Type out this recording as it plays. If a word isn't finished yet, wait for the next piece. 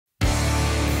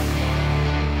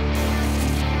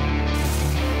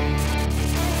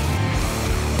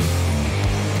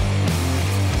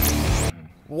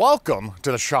Welcome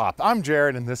to the shop. I'm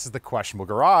Jared and this is the Questionable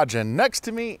Garage, and next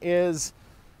to me is,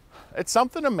 it's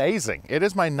something amazing. It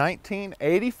is my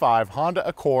 1985 Honda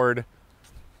Accord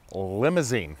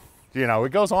Limousine. You know,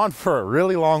 it goes on for a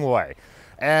really long way.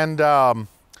 And, well,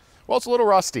 it's a little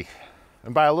rusty.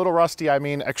 And by a little rusty, I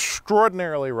mean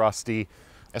extraordinarily rusty.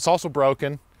 It's also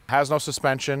broken, has no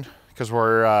suspension, because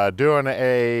we're doing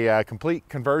a complete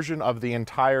conversion of the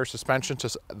entire suspension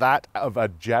to that of a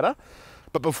Jetta.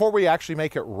 But before we actually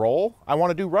make it roll, I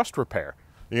want to do rust repair.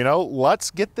 You know,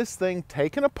 let's get this thing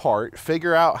taken apart,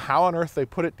 figure out how on earth they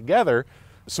put it together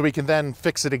so we can then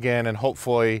fix it again and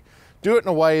hopefully do it in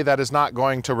a way that is not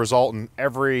going to result in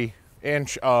every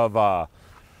inch of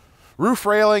roof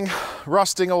railing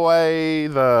rusting away,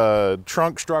 the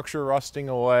trunk structure rusting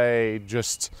away.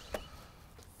 Just,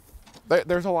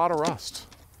 there's a lot of rust,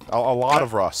 a lot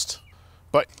of rust.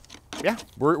 But yeah,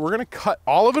 we're gonna cut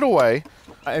all of it away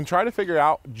and try to figure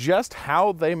out just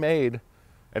how they made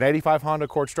an 85 Honda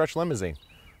Accord stretch limousine.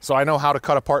 So I know how to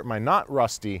cut apart my not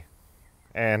rusty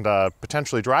and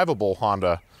potentially drivable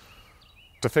Honda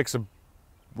to fix a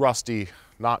rusty,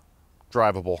 not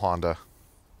drivable Honda.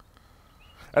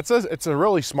 It's a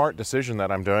really smart decision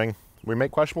that I'm doing. We make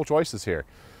questionable choices here.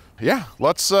 Yeah,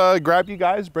 let's grab you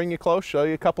guys, bring you close, show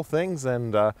you a couple things,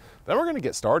 and then we're gonna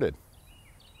get started.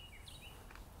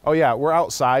 Oh yeah, we're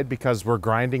outside because we're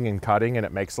grinding and cutting and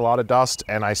it makes a lot of dust,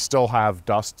 and I still have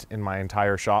dust in my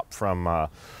entire shop from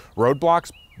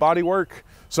roadblocks body work.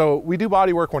 So we do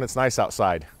body work when it's nice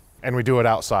outside, and we do it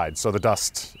outside, so the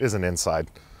dust isn't inside.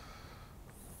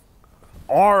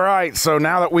 All right, so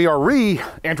now that we are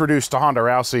reintroduced to Honda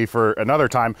Rousey for another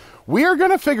time, we are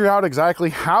gonna figure out exactly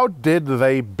how did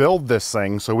they build this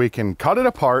thing so we can cut it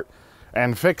apart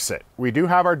and fix it. We do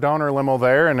have our donor limo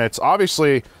there, and it's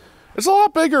obviously, it's a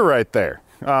lot bigger right there.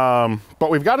 But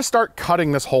we've got to start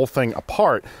cutting this whole thing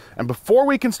apart. And before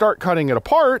we can start cutting it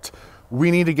apart, we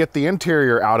need to get the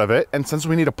interior out of it. And since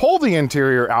we need to pull the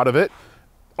interior out of it,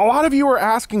 a lot of you were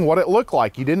asking what it looked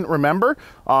like. You didn't remember.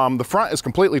 The front is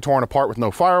completely torn apart with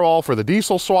no firewall for the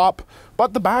diesel swap,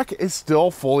 but the back is still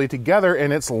fully together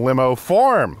in its limo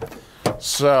form.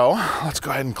 So let's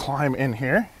go ahead and climb in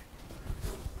here.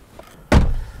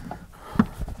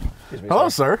 Excuse me, hello,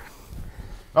 sir.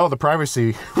 Oh, the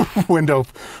privacy window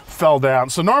fell down.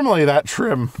 So normally that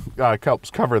trim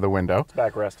helps cover the window.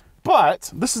 Backrest.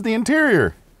 But this is the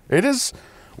interior. It is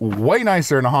way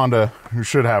nicer than a Honda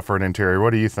should have for an interior.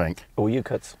 What do you think? Oh,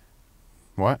 U-Cuts.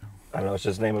 What? I don't know, it's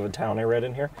just the name of a town I read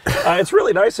in here. It's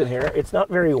really nice in here. It's not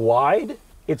very wide.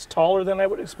 It's taller than I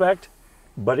would expect,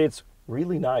 but it's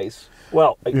really nice.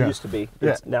 Well, it used to be.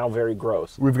 It's now very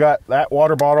gross. We've got that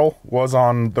water bottle was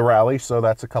on the Rally, so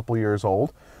that's a couple years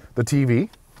old. The TV,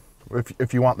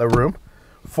 if you want the room,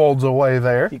 folds away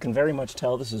there. You can very much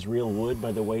tell this is real wood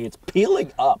by the way it's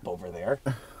peeling up over there.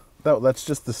 No, that's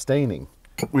just the staining.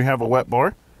 We have a wet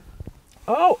bar.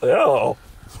 Oh, oh.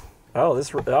 Oh,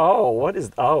 this, oh, what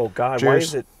is, oh God, Cheers. Why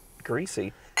is it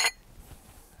greasy?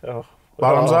 Oh.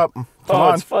 Bottoms up. Come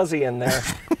on. It's fuzzy in there.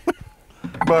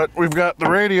 But we've got the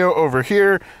radio over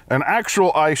here, an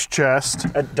actual ice chest.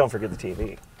 Don't forget the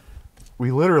TV.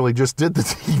 We literally just did the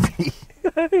TV.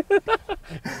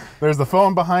 There's the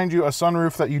phone behind you, a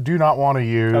sunroof that you do not want to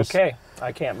use. Okay,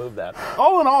 I can't move that.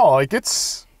 All in all, like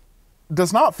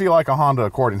does not feel like a Honda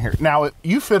Accord in here. Now,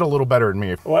 you fit a little better than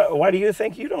me. Why do you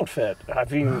think you don't fit? I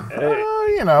mean,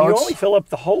 you know, you only fill up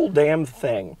the whole damn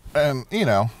thing. And, you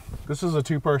know, this is a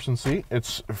two-person seat.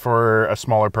 It's for a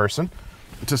smaller person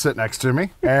to sit next to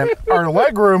me. And our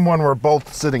leg room when we're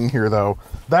both sitting here, though,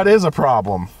 that is a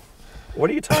problem. What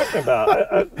are you talking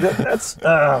about? That's...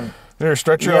 There,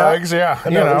 stretch your legs, yeah. No,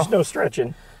 you know. There's no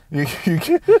stretching. You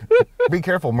be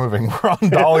careful moving. We're on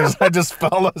dollies. I just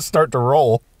felt us start to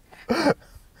roll.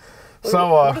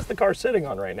 So, what is the car sitting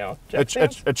on right now? A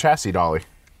chassis dolly.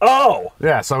 Oh!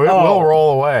 Yeah, so it will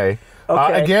roll away.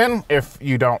 Okay. Again, if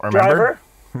you don't remember.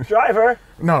 Driver?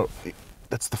 No,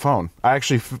 that's the phone. I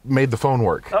actually made the phone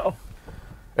work. Uh-oh.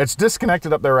 It's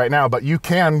disconnected up there right now, but you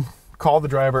can call the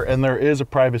driver, and there is a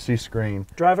privacy screen.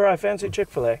 Driver, I fancy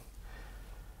Chick-fil-A.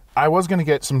 I was going to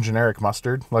get some generic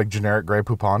mustard, like generic Grey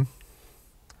Poupon.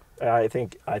 I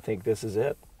think this is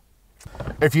it.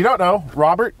 If you don't know,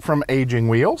 Robert from Aging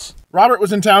Wheels. Robert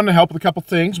was in town to help with a couple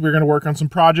things. We're going to work on some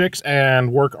projects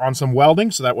and work on some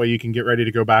welding, so that way you can get ready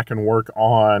to go back and work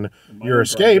on your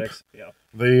Escape,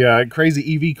 the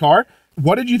crazy EV car.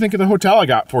 What did you think of the hotel I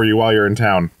got for you while you're in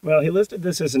town? Well, he listed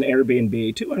this as an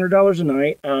Airbnb, $200 a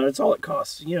night. That's all it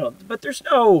costs, you know. But there's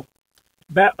no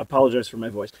apologize for my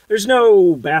voice. There's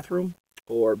no bathroom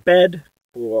or bed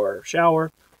or shower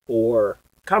or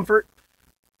comfort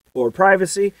or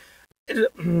privacy.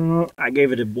 I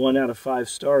gave it a 1 out of 5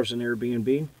 stars on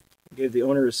Airbnb. Gave the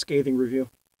owner a scathing review.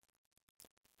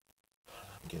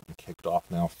 I'm getting kicked off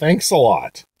now. Thanks a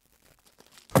lot.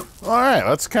 All right,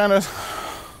 let's kind of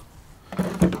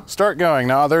start going.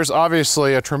 Now, there's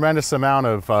obviously a tremendous amount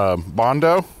of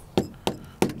Bondo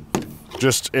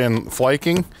just in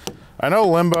flaking. I know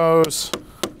limbos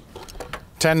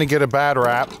tend to get a bad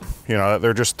rap, you know, that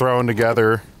they're just thrown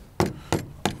together.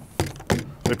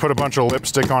 They put a bunch of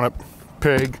lipstick on a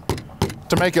pig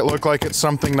to make it look like it's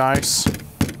something nice.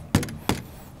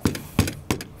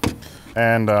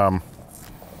 And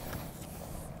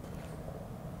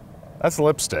that's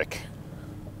lipstick.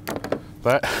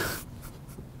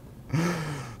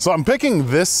 So I'm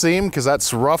picking this seam because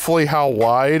that's roughly how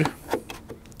wide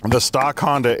the stock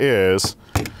Honda is.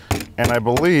 And I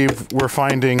believe we're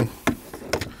finding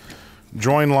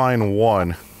join line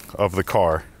 1 of the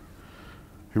car.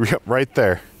 Yep, right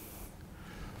there.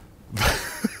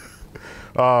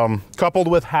 Coupled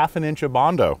with 1/2 inch of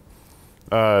Bondo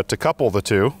to couple the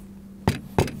two.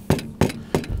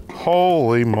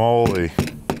 Holy moly.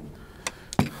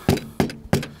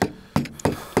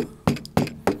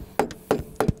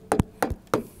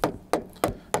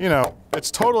 You know,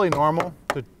 it's totally normal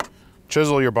to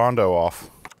chisel your Bondo off.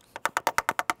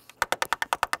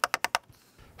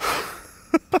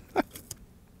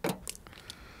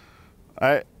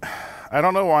 I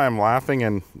don't know why I'm laughing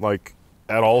and like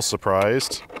at all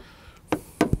surprised.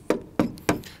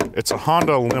 It's a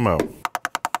Honda limo.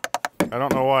 I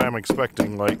don't know why I'm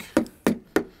expecting like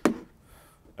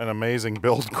an amazing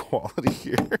build quality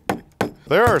here.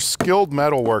 There are skilled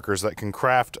metal workers that can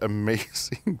craft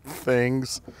amazing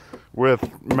things with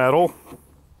metal.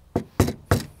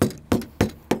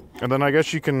 And then I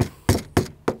guess you can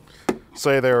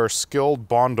say there are skilled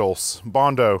Bondo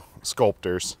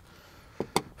sculptors.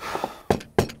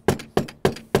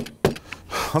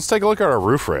 Let's take a look at our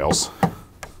roof rails.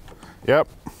 Yep.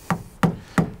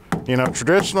 You know,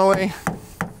 traditionally,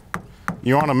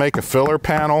 you want to make a filler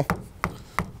panel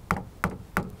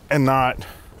and not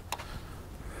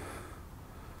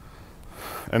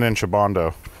an inch of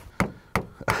Bondo.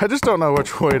 I just don't know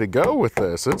which way to go with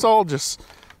this. It's all just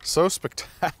so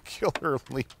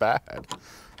spectacularly bad.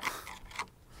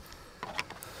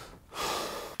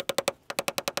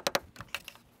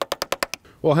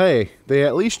 Well, hey, they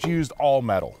at least used all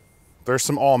metal. There's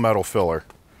some all metal filler.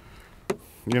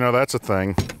 You know, that's a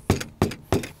thing.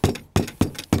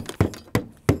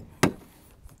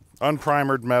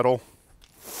 Unprimered metal.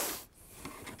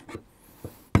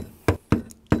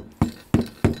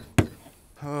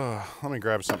 Let me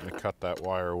grab something to cut that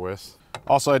wire with.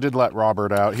 Also, I did let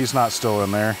Robert out. He's not still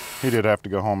in there. He did have to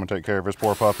go home and take care of his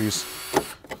poor puppies.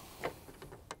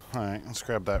 All right, let's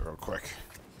grab that real quick.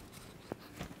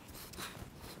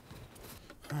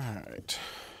 All right.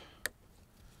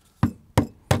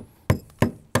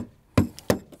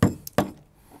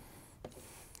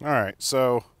 All right,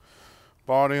 so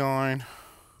body line,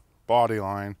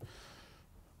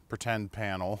 pretend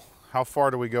panel. How far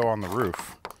do we go on the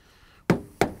roof?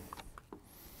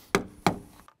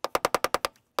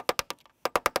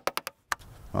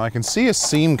 Well, I can see a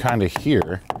seam kind of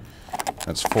here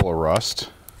that's full of rust.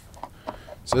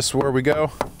 Is this where we go?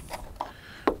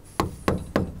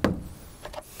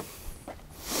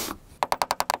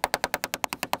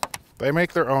 They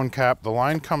make their own cap. The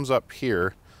line comes up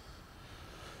here,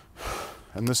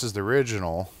 and this is the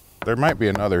original. There might be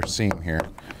another seam here.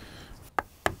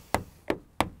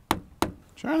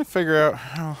 Trying to figure out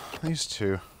how these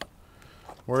two,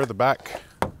 where the back.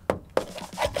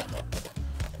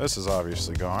 This is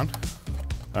obviously gone.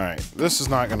 All right, this is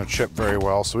not gonna chip very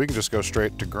well, so we can just go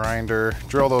straight to grinder,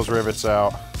 drill those rivets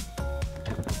out,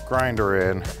 grinder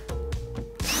in.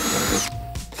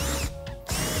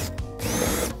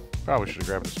 Probably should have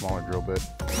grabbed a smaller drill bit.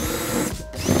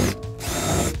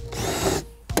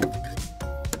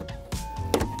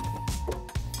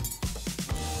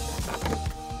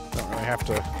 Don't really have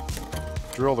to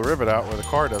drill the rivet out where the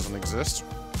car doesn't exist.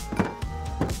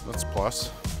 That's a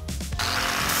plus.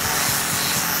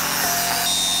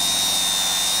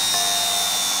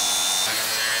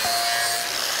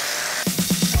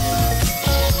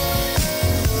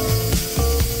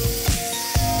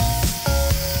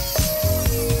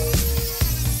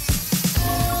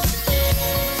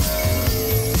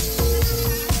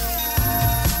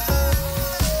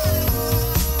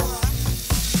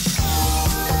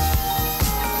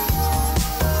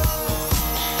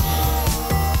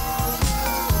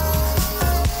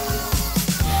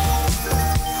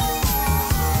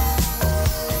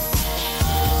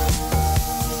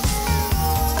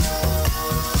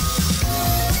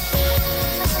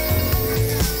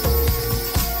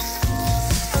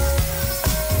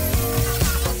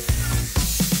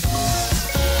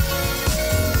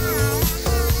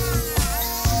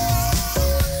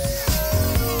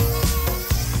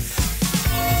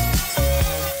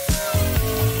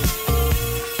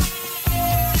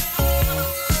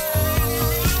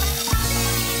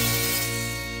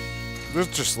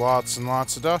 just lots and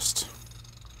lots of dust.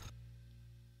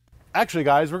 Actually,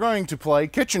 guys, we're going to play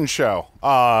kitchen show.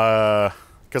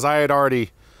 Because I had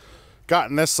already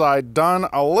gotten this side done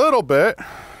a little bit.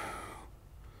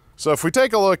 So if we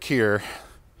take a look here,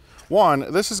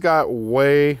 one, this has got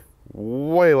way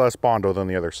less Bondo than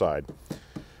the other side,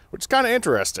 which is kind of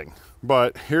interesting.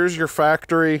 But here's your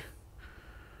factory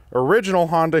original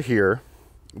Honda here.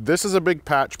 This is a big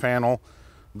patch panel.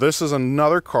 This is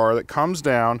another car that comes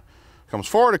down, comes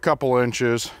forward a couple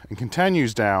inches and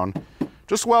continues down.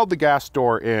 Just weld the gas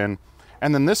door in,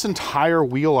 and then this entire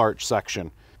wheel arch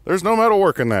section, there's no metal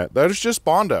work in that. That is just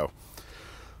Bondo.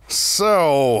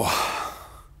 So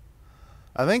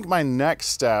I think my next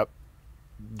step,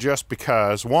 just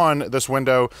because, one, this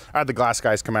window, I had the glass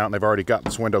guys come out and they've already got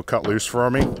this window cut loose for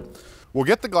me. We'll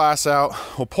get the glass out,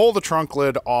 we'll pull the trunk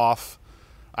lid off.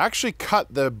 I actually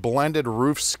cut the blended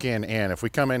roof skin in. If we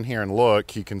come in here and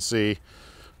look, you can see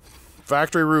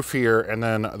factory roof here, and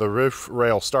then the roof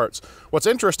rail starts. What's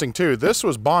interesting too, this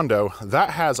was Bondo, that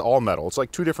has all metal. It's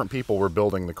like two different people were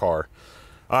building the car.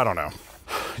 I don't know.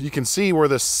 You can see where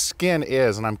this skin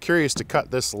is, and I'm curious to cut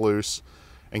this loose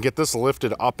and get this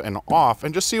lifted up and off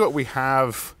and just see what we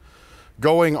have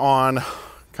going on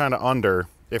kind of under,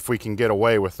 if we can get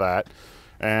away with that.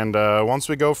 And once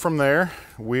we go from there,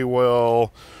 we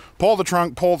will pull the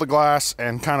trunk, pull the glass,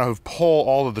 and kind of pull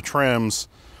all of the trims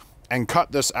and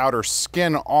cut this outer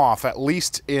skin off, at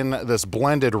least in this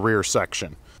blended rear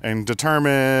section, and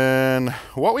determine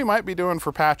what we might be doing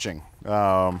for patching.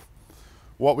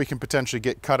 What we can potentially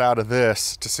get cut out of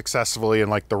this to successfully, in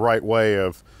like the right way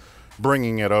of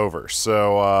bringing it over.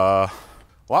 So a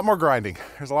lot more grinding.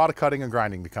 There's a lot of cutting and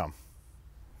grinding to come.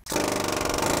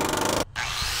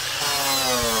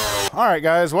 All right,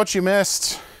 guys, what you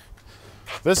missed.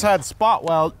 This had spot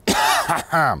weld.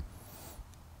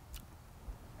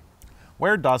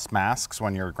 Wear dust masks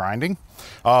when you're grinding.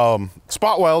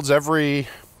 Spot welds every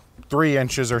 3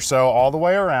 inches or so all the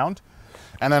way around.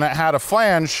 And then it had a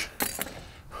flange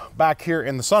back here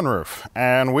in the sunroof.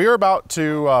 And we are about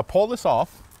to pull this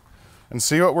off and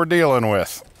see what we're dealing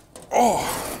with.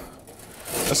 Oh,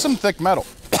 that's some thick metal.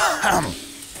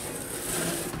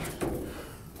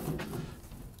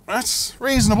 That's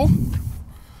reasonable,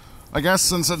 I guess,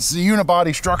 since it's the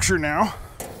unibody structure now.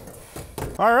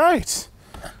 All right,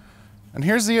 and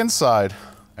here's the inside.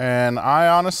 And I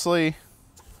honestly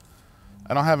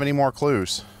don't have any more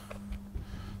clues.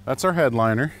 That's our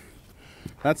headliner.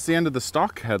 That's the end of the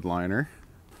stock headliner.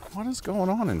 What is going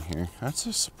on in here? That's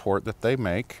a support that they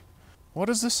make. What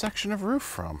is this section of roof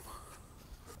from?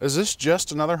 Is this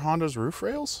just another Honda's roof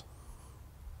rails?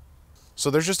 So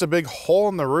there's just a big hole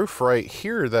in the roof right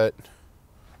here that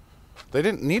they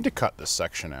didn't need to cut this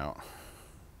section out.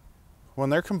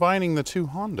 When they're combining the two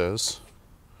Hondas,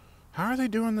 how are they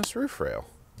doing this roof rail?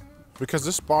 Because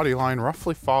this body line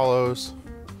roughly follows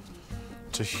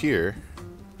to here.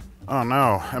 Oh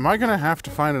no, am I gonna have to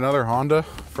find another Honda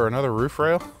for another roof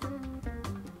rail?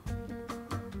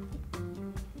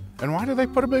 And why do they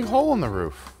put a big hole in the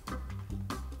roof?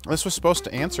 This was supposed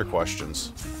to answer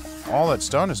questions. All that's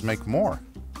done is make more.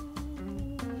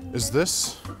 Is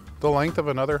this the length of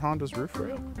another Honda's roof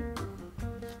rail?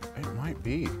 It might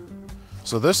be.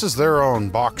 So this is their own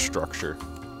box structure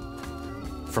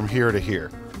from here to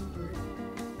here.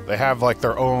 They have like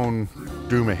their own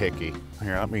doohickey.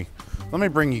 Here, let me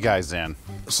bring you guys in.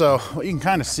 So what you can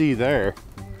kind of see there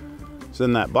is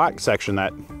in that black section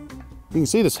that you can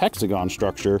see this hexagon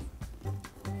structure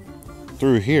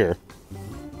through here.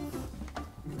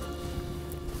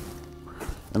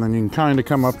 And then you can kind of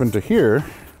come up into here.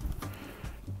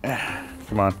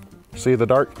 Come on, see the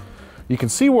dark? You can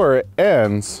see where it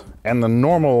ends and the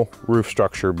normal roof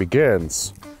structure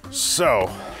begins.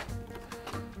 So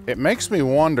it makes me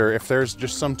wonder if there's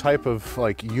just some type of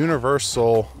like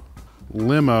universal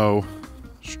limo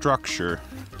structure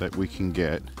that we can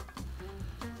get.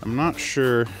 I'm not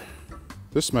sure.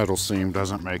 This metal seam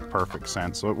doesn't make perfect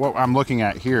sense. So what I'm looking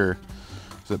at here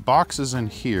is that boxes in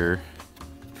here.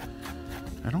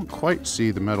 I don't quite see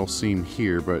the metal seam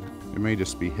here, but it may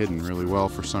just be hidden really well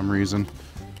for some reason.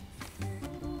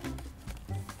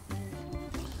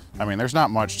 I mean, there's not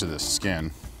much to this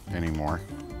skin anymore.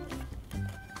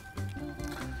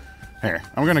 Here,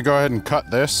 I'm gonna go ahead and cut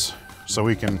this so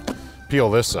we can peel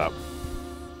this up.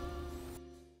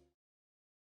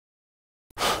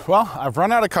 Well, I've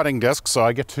run out of cutting discs, so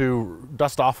I get to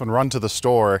dust off and run to the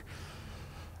store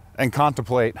and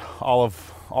contemplate all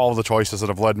of the choices that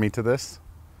have led me to this.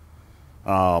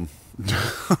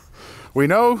 We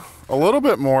know a little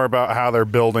bit more about how they're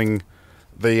building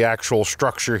the actual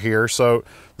structure here. So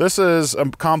this is a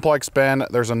complex bend.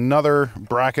 There's another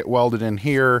bracket welded in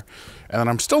here, and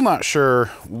I'm still not sure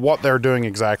what they're doing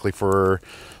exactly for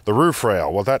the roof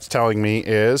rail. What that's telling me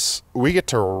is we get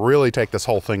to really take this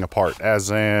whole thing apart,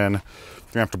 as in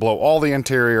we have to blow all the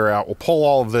interior out. We'll pull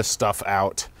all of this stuff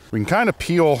out. We can kind of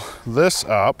peel this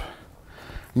up,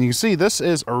 and you can see this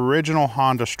is original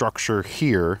Honda structure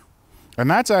here, and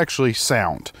that's actually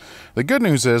sound. The good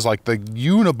news is, like, the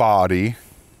unibody,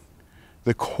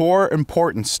 the core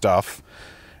important stuff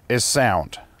is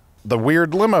sound. The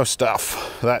weird limo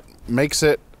stuff that makes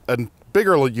it a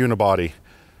bigger unibody,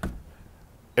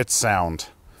 it's sound.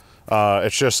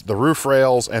 It's just the roof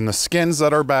rails and the skins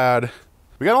that are bad.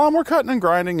 We got a lot more cutting and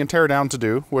grinding and tear down to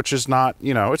do, which is not,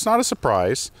 you know, it's not a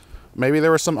surprise. Maybe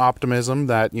there was some optimism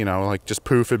that, you know, like, just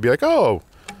poof, it'd be like, oh,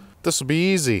 this will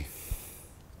be easy.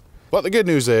 But the good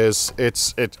news is it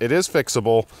is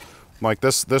fixable. Like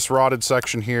this rotted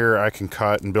section here, I can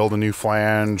cut and build a new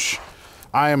flange.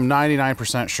 I am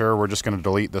 99% sure we're just going to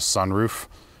delete this sunroof.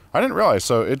 I didn't realize,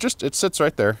 so it sits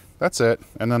right there. That's it.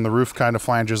 And then the roof kind of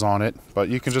flanges on it, but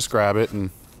you can just grab it and,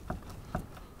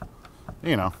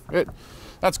 you know,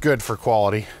 that's good for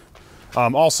quality.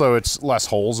 Also, it's less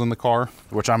holes in the car,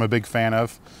 which I'm a big fan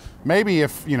of. Maybe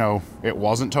if, you know, it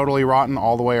wasn't totally rotten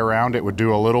all the way around, it would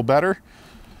do a little better.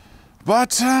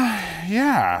 But,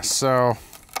 yeah, so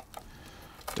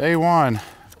day one,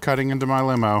 cutting into my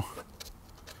limo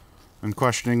and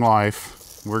questioning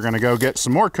life. We're gonna go get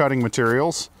some more cutting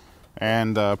materials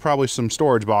and probably some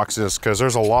storage boxes, because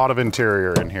there's a lot of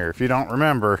interior in here. If you don't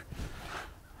remember,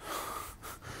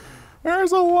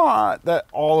 there's a lot that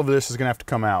all of this is gonna have to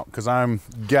come out, because I'm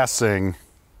guessing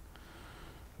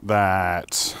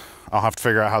that I'll have to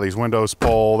figure out how these windows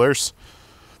pull. There's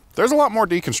a lot more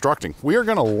deconstructing. We are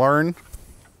gonna learn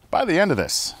by the end of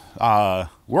this.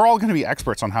 We're all gonna be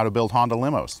experts on how to build Honda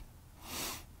limos.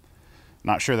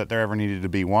 Not sure that there ever needed to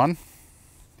be one,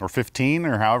 or 15,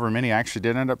 or however many actually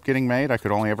did end up getting made. I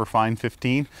could only ever find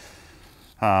 15.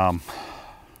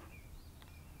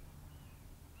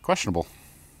 Questionable.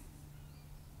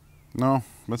 No,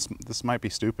 this might be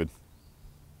stupid.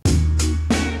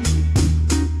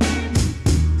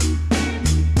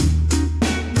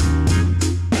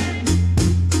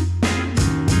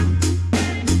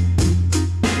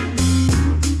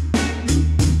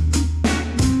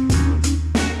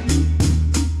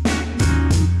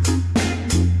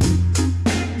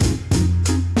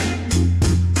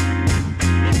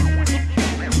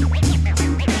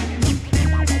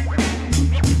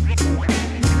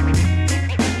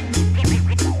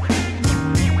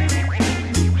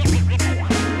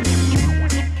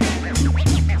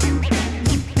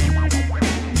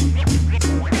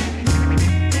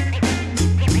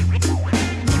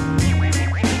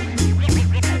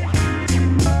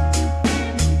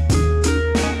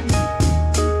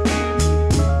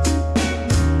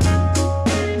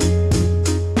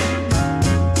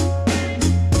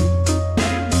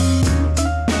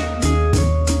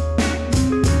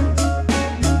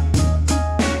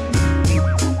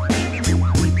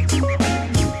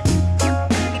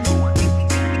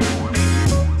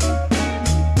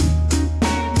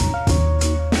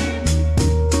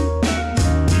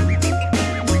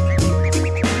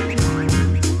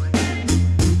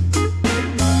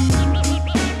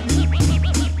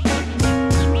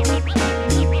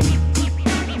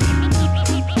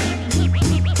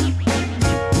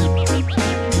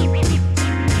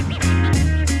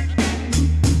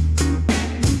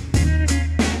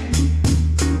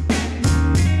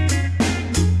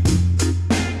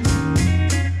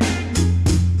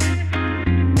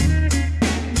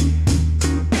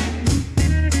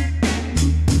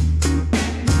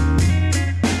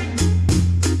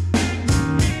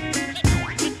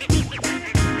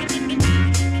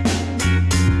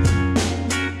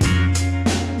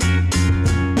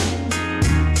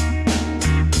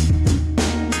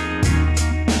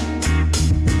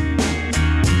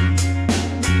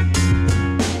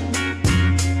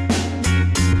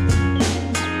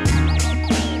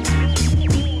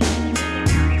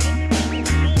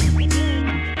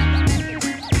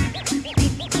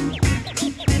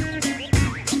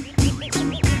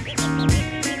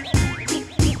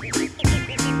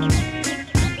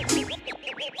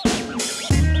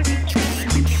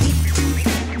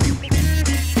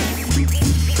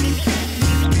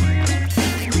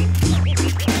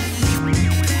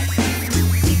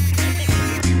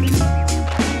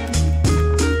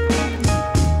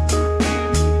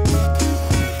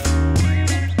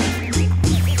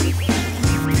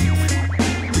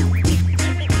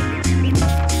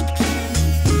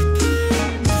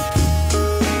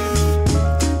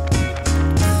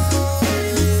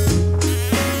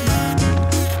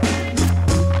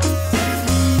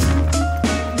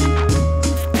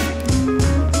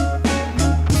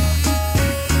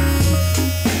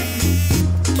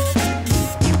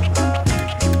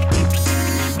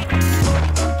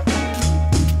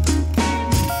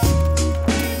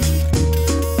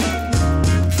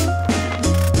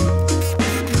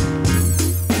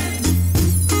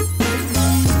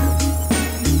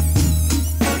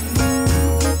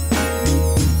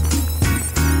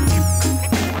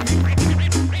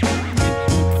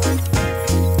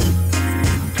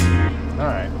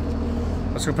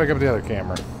 pick up the other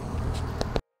camera.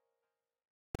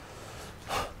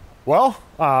 Well,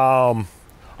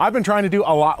 I've been trying to do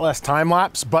a lot less time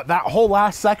lapse, but that whole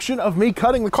last section of me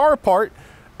cutting the car apart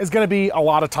is going to be a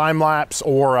lot of time lapse,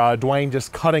 or Dwayne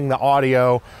just cutting the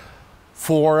audio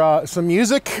for some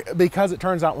music, because it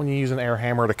turns out when you use an air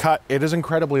hammer to cut, it is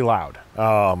incredibly loud.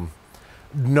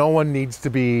 No one needs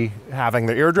to be having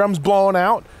their eardrums blown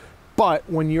out, but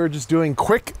when you're just doing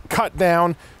quick cut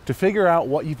down to figure out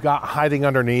what you've got hiding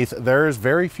underneath, there's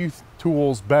very few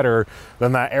tools better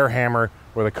than that air hammer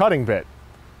with a cutting bit.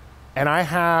 And I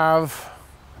have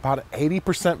about an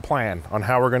 80% plan on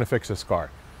how we're going to fix this car.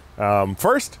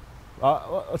 First,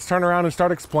 let's turn around and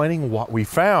start explaining what we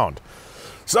found.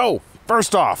 So,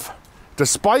 first off,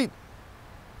 despite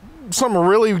some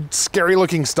really scary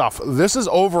looking stuff, this is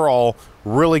overall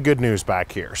really good news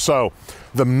back here. So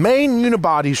the main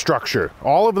unibody structure,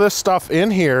 all of this stuff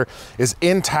in here is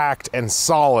intact and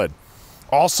solid.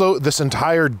 Also, this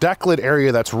entire deck lid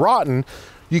area that's rotten,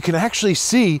 you can actually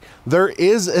see there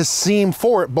is a seam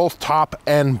for it, both top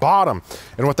and bottom.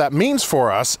 And what that means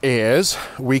for us is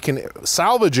we can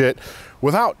salvage it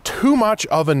without too much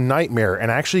of a nightmare and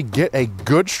actually get a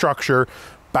good structure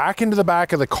back into the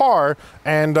back of the car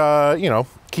and, you know,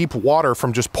 keep water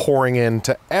from just pouring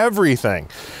into everything.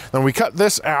 Then we cut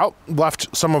this out,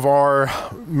 left some of our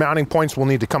mounting points. We'll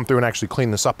need to come through and actually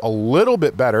clean this up a little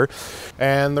bit better.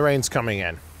 And the rain's coming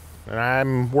in. And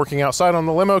I'm working outside on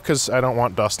the limo because I don't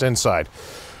want dust inside.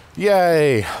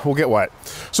 Yay, we'll get wet.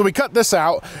 So we cut this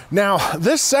out. Now,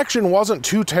 this section wasn't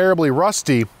too terribly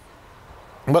rusty,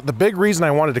 but the big reason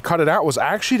I wanted to cut it out was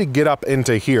actually to get up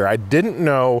into here. I didn't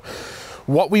know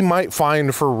what we might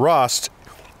find for rust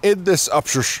in this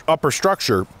upper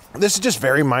structure. This is just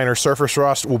very minor surface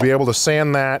rust. We'll be able to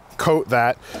sand that, coat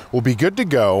that, we'll be good to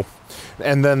go.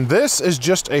 And then this is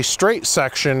just a straight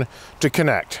section to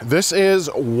connect. This is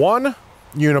one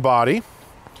unibody,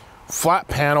 flat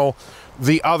panel,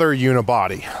 the other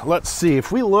unibody. Let's see,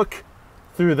 if we look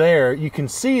through there, you can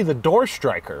see the door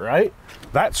striker, right?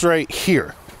 That's right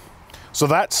here. So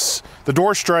that's the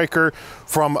door striker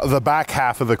from the back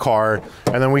half of the car,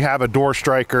 and then we have a door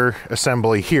striker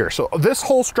assembly here. So this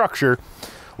whole structure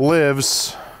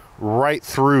lives right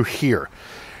through here.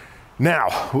 Now,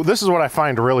 this is what I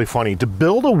find really funny. To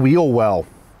build a wheel well,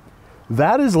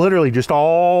 that is literally just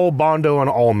all Bondo and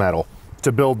all metal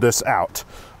to build this out,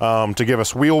 to give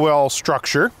us wheel well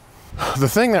structure. The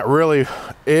thing that really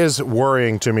is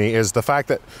worrying to me is the fact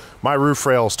that my roof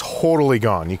rail is totally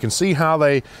gone. You can see how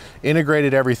they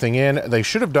integrated everything in. They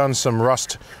should have done some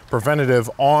rust preventative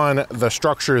on the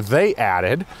structure they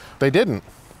added. They didn't.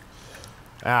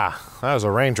 Ah, that was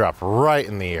a raindrop right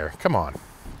in the ear. Come on.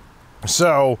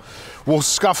 So we'll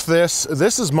scuff this.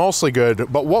 This is mostly good,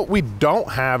 but what we don't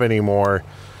have anymore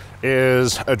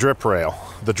is a drip rail.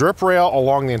 The drip rail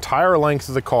along the entire length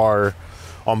of the car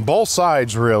on both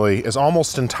sides really is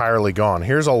almost entirely gone.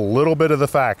 Here's a little bit of the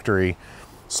factory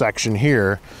section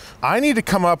here. I need to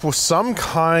come up with some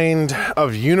kind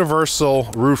of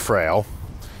universal roof rail.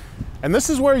 And this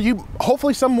is where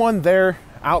hopefully someone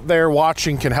out there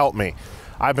watching can help me.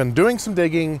 I've been doing some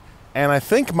digging, and I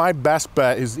think my best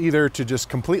bet is either to just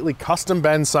completely custom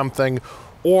bend something,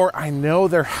 or I know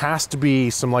there has to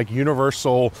be some like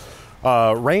universal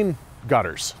rain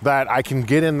gutters that I can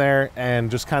get in there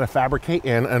and just kind of fabricate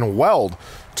in and weld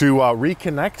to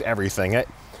reconnect everything.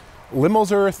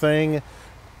 Limos are a thing.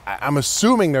 I'm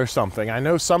assuming there's something. I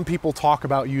know some people talk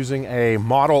about using a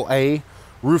Model A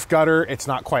roof gutter. It's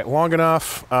not quite long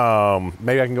enough.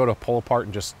 Maybe I can go to pull apart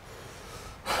and just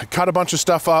cut a bunch of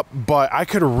stuff up, but I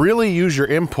could really use your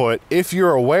input if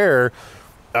you're aware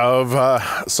of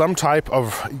some type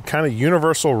of kind of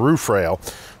universal roof rail.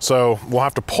 So we'll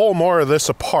have to pull more of this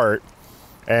apart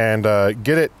and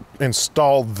get it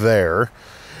installed there.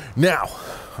 Now,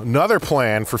 another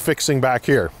plan for fixing back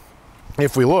here.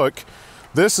 If we look,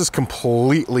 this is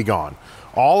completely gone.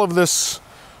 All of this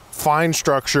fine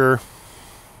structure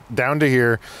down to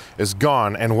here is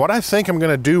gone. And what I think I'm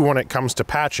gonna do when it comes to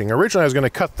patching, originally I was gonna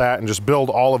cut that and just build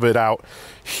all of it out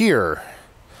here.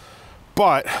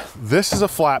 But this is a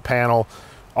flat panel,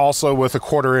 also with a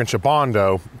 1/4 inch of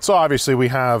Bondo. So obviously we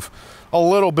have a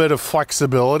little bit of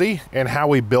flexibility in how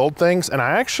we build things. And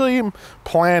I actually am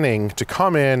planning to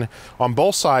come in on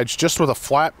both sides just with a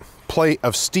flat plate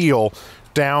of steel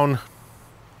down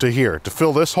to here to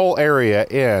fill this whole area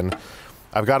in.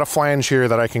 I've got a flange here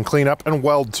that I can clean up and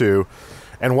weld to.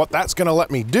 And what that's gonna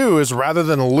let me do is, rather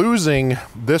than losing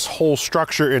this whole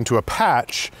structure into a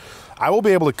patch, I will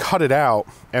be able to cut it out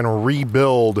and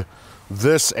rebuild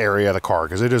this area of the car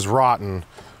because it is rotten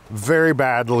very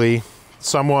badly.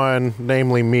 Someone,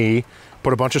 namely me,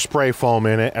 put a bunch of spray foam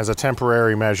in it as a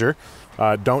temporary measure.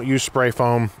 Don't use spray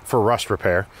foam for rust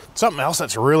repair. Something else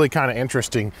that's really kind of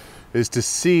interesting is to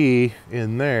see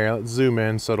in there, let's zoom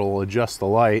in so it'll adjust the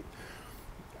light.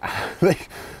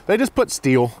 They just put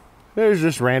steel. There's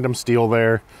just random steel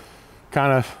there,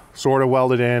 kind of sort of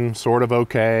welded in, sort of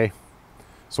okay,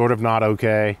 sort of not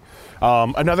okay.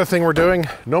 Another thing we're doing,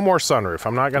 no more sunroof.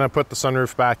 I'm not gonna put the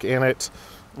sunroof back in it,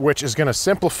 which is gonna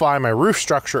simplify my roof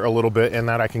structure a little bit in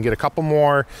that I can get a couple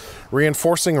more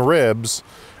reinforcing ribs,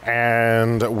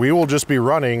 and we will just be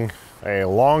running a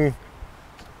long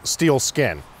steel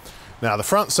skin. Now the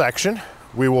front section,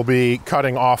 we will be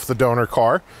cutting off the donor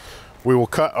car. We will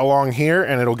cut along here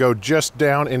and it'll go just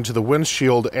down into the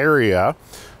windshield area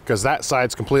because that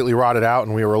side's completely rotted out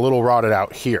and we were a little rotted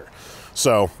out here.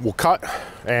 So we'll cut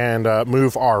and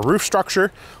move our roof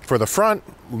structure for the front,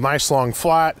 nice long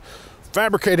flat,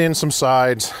 fabricate in some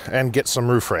sides and get some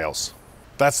roof rails.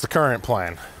 That's the current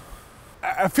plan.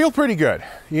 I feel pretty good.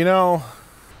 You know,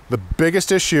 the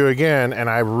biggest issue again, and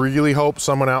I really hope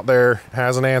someone out there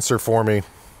has an answer for me,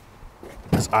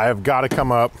 is I have got to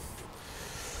come up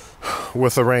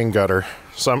with a rain gutter.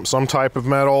 Some type of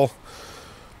metal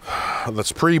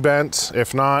that's pre-bent.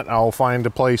 If not, I'll find a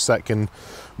place that can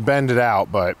bend it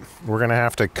out, but we're gonna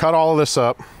have to cut all of this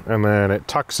up and then it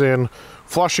tucks in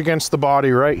flush against the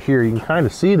body right here. You can kind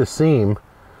of see the seam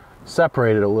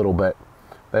separated a little bit.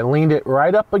 They leaned it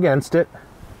right up against it.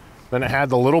 Then it had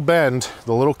the little bend,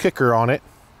 the little kicker on it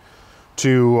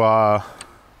to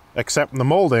accept the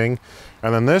molding.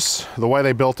 And then this, the way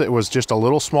they built it was just a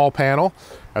little small panel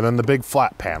and then the big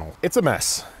flat panel. It's a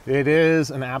mess. It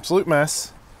is an absolute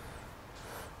mess,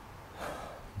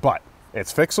 but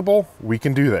it's fixable. We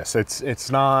can do this.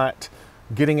 It's not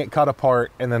getting it cut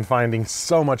apart and then finding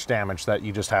so much damage that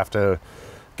you just have to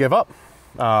give up.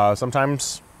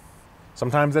 Sometimes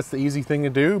that's the easy thing to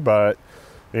do, but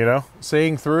you know,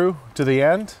 seeing through to the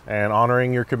end and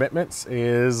honoring your commitments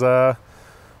is, well,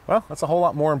 that's a whole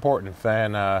lot more important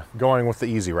than going with the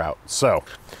easy route. So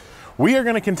we are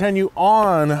going to continue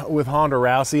on with Honda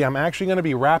Rousey. I'm actually going to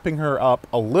be wrapping her up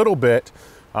a little bit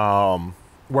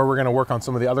where we're going to work on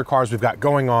some of the other cars we've got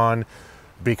going on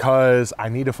because I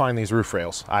need to find these roof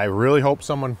rails. I really hope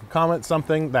someone comments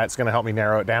something that's going to help me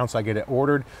narrow it down so I get it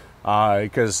ordered.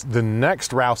 Because the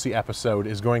next Rousey episode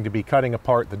is going to be cutting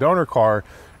apart the donor car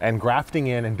and grafting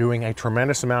in and doing a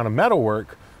tremendous amount of metal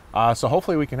work. So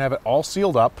hopefully we can have it all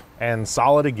sealed up and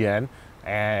solid again.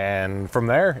 And from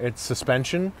there, it's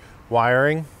suspension,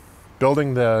 wiring,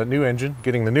 building the new engine,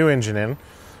 getting the new engine in.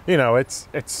 You know, it's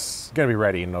going to be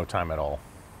ready in no time at all.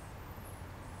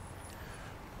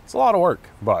 It's a lot of work,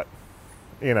 but,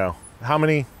 you know, how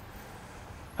many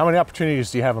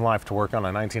opportunities do you have in life to work on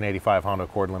a 1985 Honda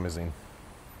Accord limousine?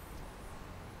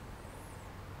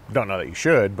 Don't know that you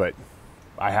should, but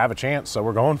I have a chance, so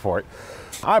we're going for it.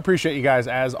 I appreciate you guys,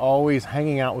 as always,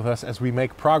 hanging out with us as we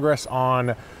make progress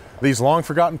on these long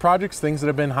forgotten projects, things that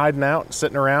have been hiding out,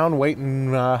 sitting around, waiting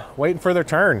for their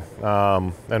turn,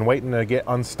 and waiting to get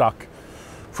unstuck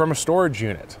from a storage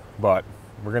unit. But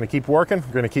we're going to keep working,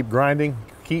 we're going to keep grinding,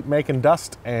 keep making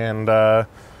dust, and we're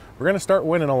going to start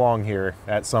winning along here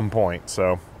at some point.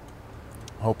 So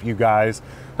hope you guys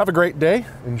have a great day,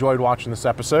 enjoyed watching this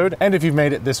episode. And if you've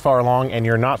made it this far along and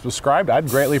you're not subscribed, I'd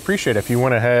greatly appreciate it if you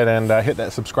went ahead and hit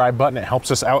that subscribe button. It helps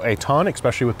us out a ton,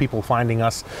 especially with people finding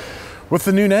us with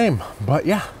the new name. But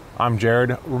yeah, I'm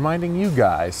Jared, reminding you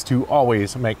guys to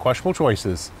always make questionable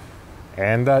choices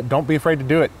and don't be afraid to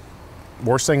do it.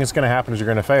 Worst thing that's going to happen is you're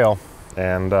going to fail,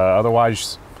 and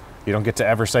otherwise you don't get to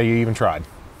ever say you even tried.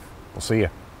 We'll see you.